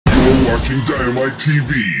watching Dynamite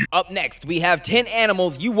TV. Up next, we have 10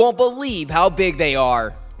 animals you won't believe how big they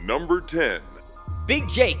are. Number 10. Big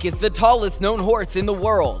Jake is the tallest known horse in the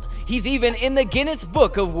world. He's even in the Guinness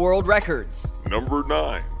Book of World Records. Number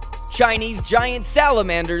 9. Chinese giant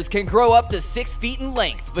salamanders can grow up to 6 feet in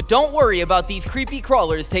length, but don't worry about these creepy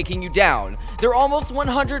crawlers taking you down. They're almost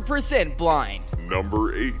 100% blind.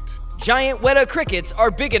 Number 8. Giant Weta Crickets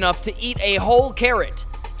are big enough to eat a whole carrot.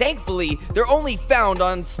 Thankfully, they're only found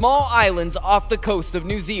on small islands off the coast of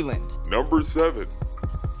New Zealand. Number 7.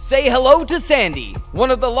 Say hello to Sandy, one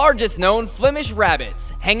of the largest known Flemish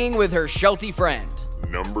rabbits, hanging with her Sheltie friend.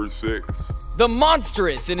 Number 6. The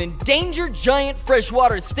monstrous and endangered giant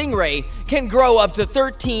freshwater stingray can grow up to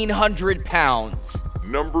 1,300 pounds.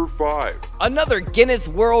 Number 5. Another Guinness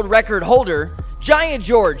World Record holder, Giant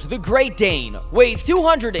George the Great Dane, weighs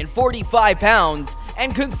 245 pounds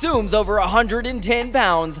and consumes over 110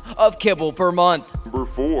 pounds of kibble per month. Number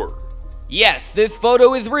 4. Yes, this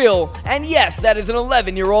photo is real, and yes, that is an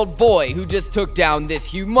 11-year-old boy who just took down this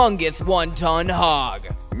humongous 1-ton hog.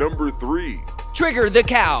 Number 3. Trigger the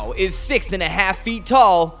cow is 6.5 feet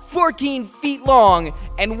tall, 14 feet long,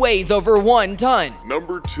 and weighs over 1 ton.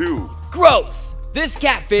 Number 2. Gross! This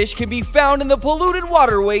catfish can be found in the polluted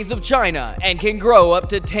waterways of China and can grow up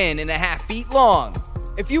to 10.5 feet long.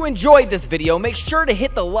 If you enjoyed this video, make sure to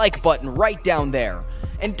hit the like button right down there.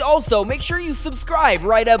 And also, make sure you subscribe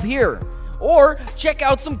right up here. Or check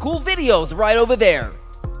out some cool videos right over there.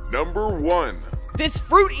 Number 1. This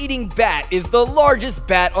fruit-eating bat is the largest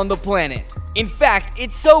bat on the planet. In fact,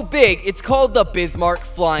 it's so big, it's called the Bismarck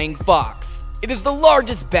flying fox. It is the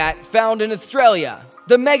largest bat found in Australia.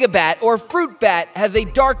 The megabat or fruit bat has a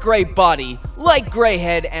dark gray body, light gray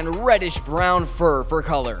head, and reddish brown fur for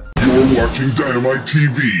color. You're watching Dynamite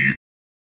TV.